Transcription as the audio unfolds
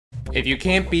If you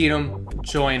can't beat them,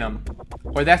 join them.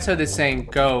 Or that's how the saying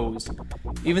goes.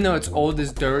 Even though it's old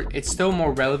as dirt, it's still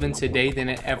more relevant today than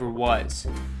it ever was.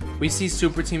 We see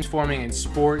super teams forming in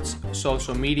sports,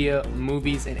 social media,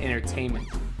 movies, and entertainment.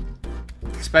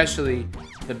 Especially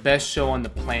the best show on the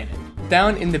planet.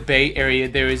 Down in the Bay Area,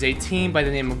 there is a team by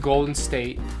the name of Golden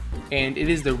State, and it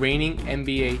is the reigning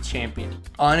NBA champion.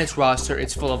 On its roster,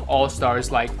 it's full of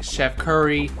all-stars like Chef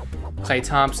Curry, Klay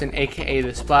Thompson, aka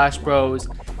the Splash Bros,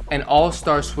 and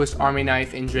all-star Swiss Army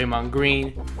Knife in Draymond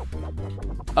Green.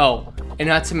 Oh, and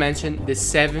not to mention the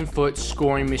 7-foot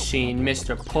scoring machine,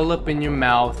 Mr. Pull Up in Your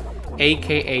Mouth,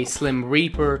 aka Slim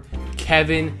Reaper,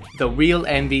 Kevin, the real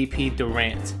MVP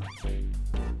Durant.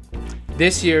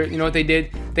 This year, you know what they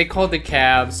did? They called the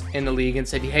Cavs in the league and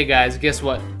said, hey guys, guess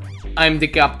what? I'm the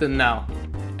captain now.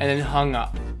 And then hung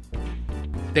up.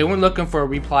 They weren't looking for a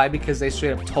reply because they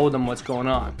straight up told them what's going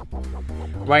on.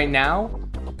 Right now,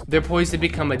 they're poised to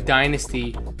become a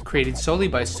dynasty created solely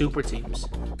by super teams.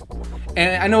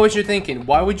 And I know what you're thinking.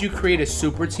 Why would you create a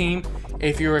super team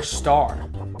if you're a star?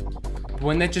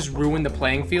 Wouldn't that just ruin the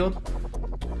playing field?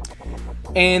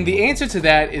 And the answer to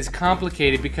that is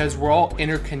complicated because we're all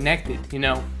interconnected, you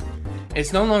know.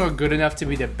 It's no longer good enough to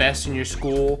be the best in your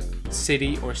school,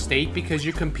 city, or state because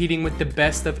you're competing with the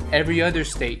best of every other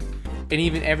state and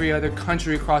even every other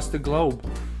country across the globe.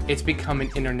 It's become an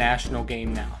international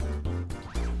game now.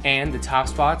 And the top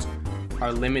spots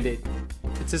are limited.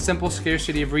 It's a simple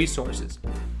scarcity of resources.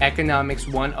 Economics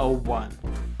 101.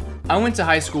 I went to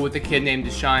high school with a kid named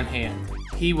Deshaun Hand.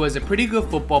 He was a pretty good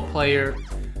football player.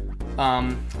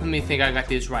 Let me think I got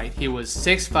this right. He was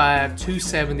 6'5",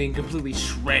 270, and completely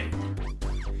shredded.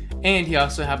 And he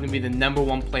also happened to be the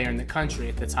 #1 player in the country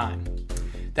at the time.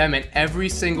 That meant every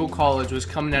single college was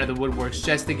coming out of the woodworks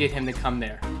just to get him to come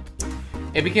there.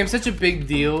 It became such a big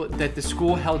deal that the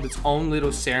school held its own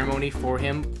little ceremony for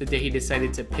him the day he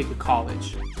decided to pick a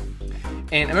college.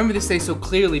 And I remember this day so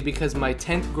clearly because my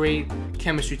 10th grade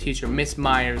chemistry teacher, Miss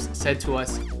Myers, said to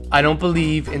us, I don't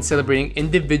believe in celebrating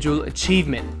individual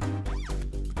achievement.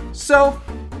 So,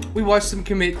 we watched him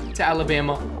commit to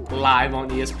Alabama live on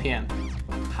ESPN.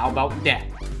 How about that?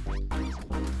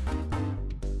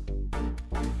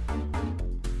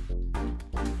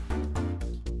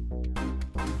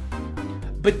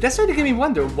 But that started to get me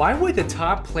wonder, why would the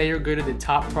top player go to the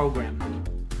top program?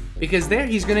 Because there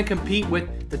he's going to compete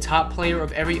with the top player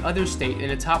of every other state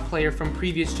and the top player from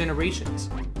previous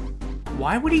generations.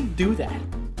 Why would he do that?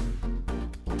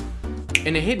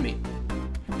 And it hit me.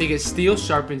 Because steel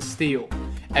sharpens steel.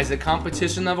 As the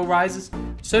competition level rises,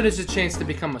 so does the chance to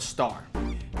become a star.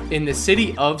 In the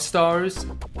city of stars,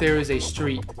 there is a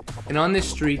street. And on this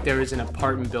street, there is an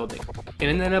apartment building. And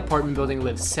in that apartment building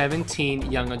live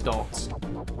 17 young adults.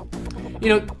 You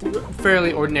know,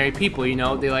 fairly ordinary people, you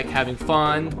know. They like having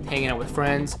fun, hanging out with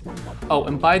friends. Oh,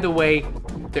 and by the way,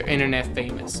 they're internet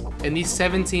famous. And these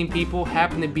 17 people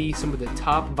happen to be some of the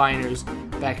top Viners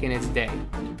back in its day.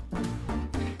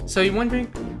 So you're wondering,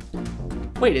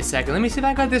 wait a second, let me see if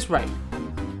I got this right.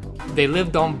 They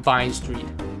lived on Vine Street.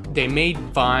 They made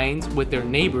vines with their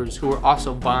neighbors who were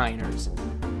also Viners.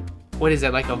 What is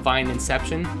that, like a Vine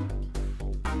Inception?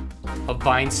 A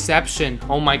Vineception,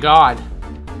 oh my god.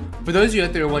 For those of you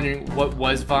out there wondering what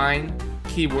was Vine,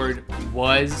 keyword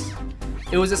was,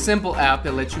 it was a simple app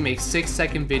that let you make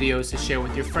 6-second videos to share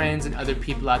with your friends and other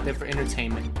people out there for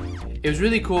entertainment. It was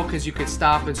really cool because you could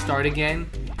stop and start again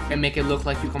and make it look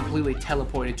like you completely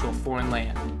teleported to a foreign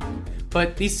land.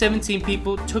 But these 17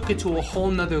 people took it to a whole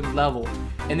nother level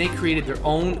and they created their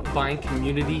own Vine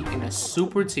community in a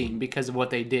super team because of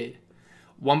what they did.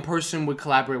 One person would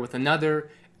collaborate with another,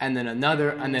 and then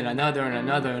another, and then another, and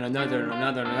another, and another, and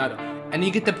another, and another. And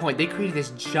you get the point. They created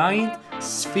this giant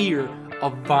sphere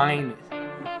of Vine.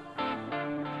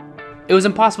 It was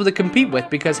impossible to compete with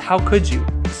because how could you?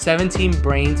 17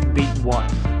 brains beat one.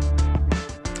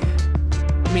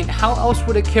 I mean, how else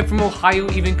would a kid from Ohio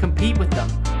even compete with them?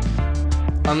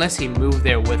 Unless he moved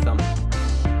there with them.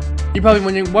 You're probably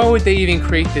wondering, why would they even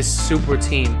create this super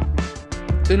team?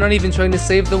 They're not even trying to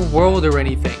save the world or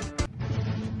anything.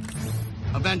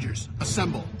 Avengers,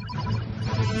 assemble.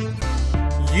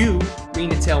 You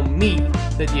mean to tell me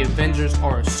that the Avengers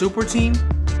are a super team?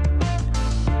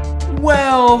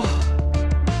 Well,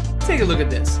 take a look at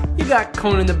this. You got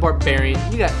Conan the Barbarian,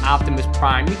 you got Optimus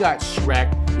Prime, you got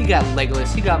Shrek, you got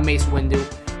Legolas, you got Mace Windu,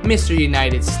 Mr.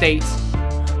 United States.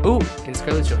 Ooh, and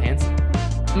Scarlett Johansson.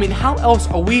 I mean, how else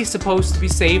are we supposed to be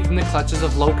saved from the clutches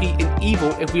of Loki and evil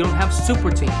if we don't have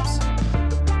super teams?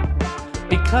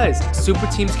 Because super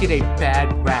teams get a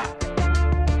bad rap.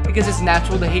 Because it's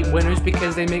natural to hate winners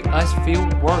because they make us feel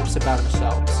worse about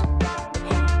ourselves.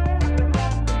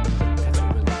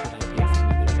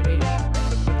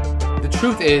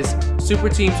 Truth is, super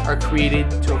teams are created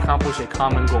to accomplish a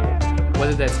common goal,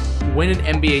 whether that's win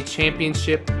an NBA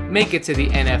championship, make it to the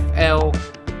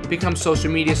NFL, become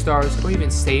social media stars, or even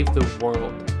save the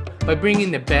world. By bringing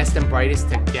the best and brightest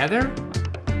together,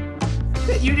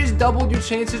 you just doubled your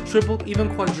chances, tripled,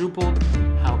 even quadrupled,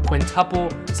 quintuple,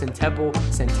 centuple,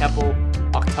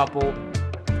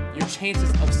 octuple, your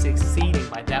chances of succeeding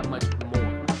by that much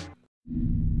more.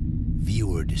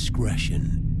 Viewer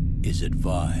discretion is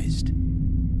advised.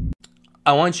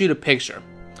 I want you to picture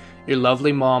your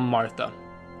lovely mom, Martha.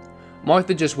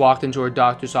 Martha just walked into her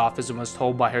doctor's office and was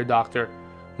told by her doctor,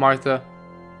 Martha,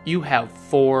 you have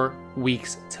 4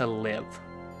 weeks to live.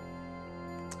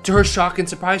 To her shock and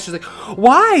surprise, she's like,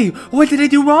 why? What did I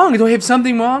do wrong? Do I have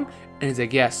something wrong? And he's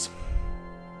like, yes,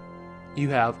 you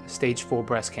have stage 4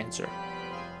 breast cancer.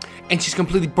 And she's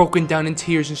completely broken down in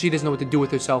tears and she doesn't know what to do with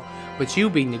herself. But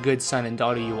you, being the good son and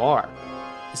daughter you are,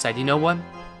 decide, you know what?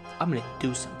 I'm going to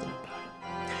do something about it.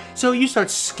 So you start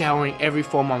scouring every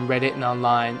forum on Reddit and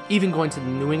online, even going to the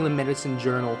New England Medicine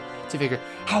Journal to figure,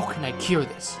 how can I cure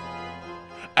this?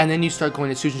 And then you start going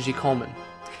to Susan G. Komen.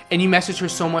 And you message her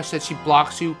so much that she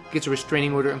blocks you, gets a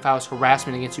restraining order, and files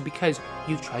harassment against you because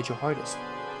you've tried your hardest.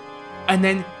 And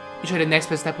then you try the next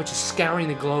best step, which is scouring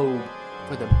the globe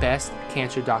for the best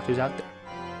cancer doctors out there.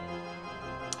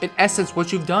 In essence,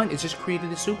 what you've done is just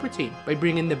created a super team by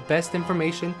bringing the best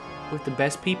information with the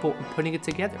best people and putting it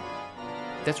together.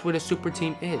 That's what a super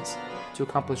team is, to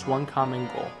accomplish one common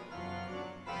goal.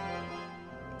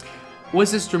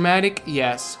 Was this dramatic?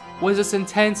 Yes. Was this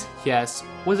intense? Yes.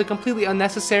 Was it completely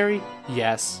unnecessary?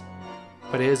 Yes.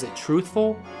 But is it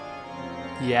truthful?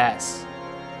 Yes.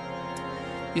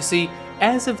 You see,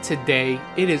 as of today,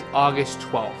 it is August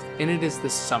 12th, and it is the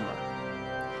summer.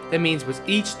 That means with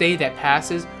each day that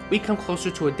passes, we come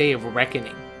closer to a day of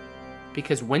reckoning,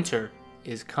 because winter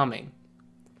is coming.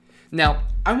 Now,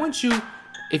 I want you,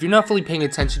 if you're not fully paying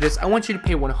attention to this, I want you to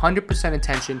pay 100%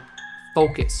 attention,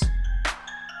 focus.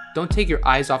 Don't take your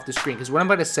eyes off the screen, because what I'm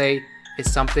about to say is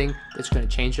something that's going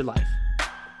to change your life.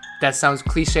 That sounds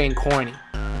cliche and corny,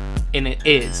 and it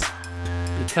is,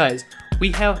 because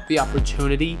we have the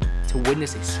opportunity to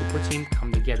witness a super team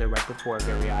come together right before our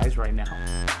very eyes right now.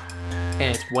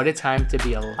 And it's what a time to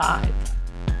be alive.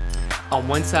 On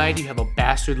one side, you have a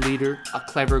bastard leader, a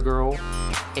clever girl,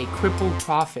 a crippled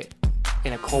prophet,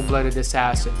 and a cold-blooded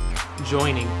assassin,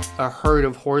 joining a herd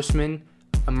of horsemen,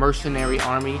 a mercenary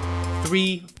army,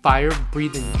 3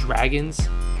 fire-breathing dragons,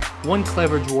 1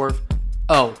 clever dwarf,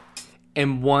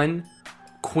 and 1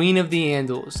 Queen of the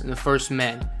Andals and the First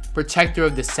Men, Protector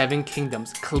of the 7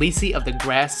 Kingdoms, Khaleesi of the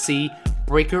Grass Sea,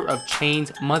 Breaker of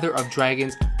Chains, Mother of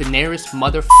Dragons, Daenerys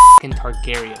motherfucking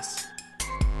Targaryen.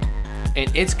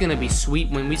 And it's gonna be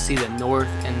sweet when we see the North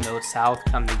and the South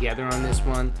come together on this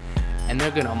one, and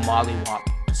they're gonna mollywop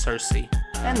Cersei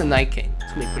and the Night King.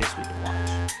 It's gonna be pretty sweet to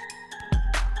watch.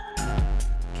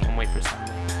 Can't wait for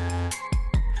Sunday.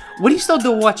 What are you still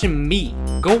doing watching me?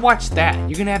 Go watch that.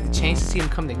 You're gonna have the chance to see them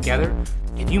come together.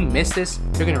 If you miss this,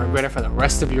 you're gonna regret it for the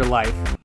rest of your life.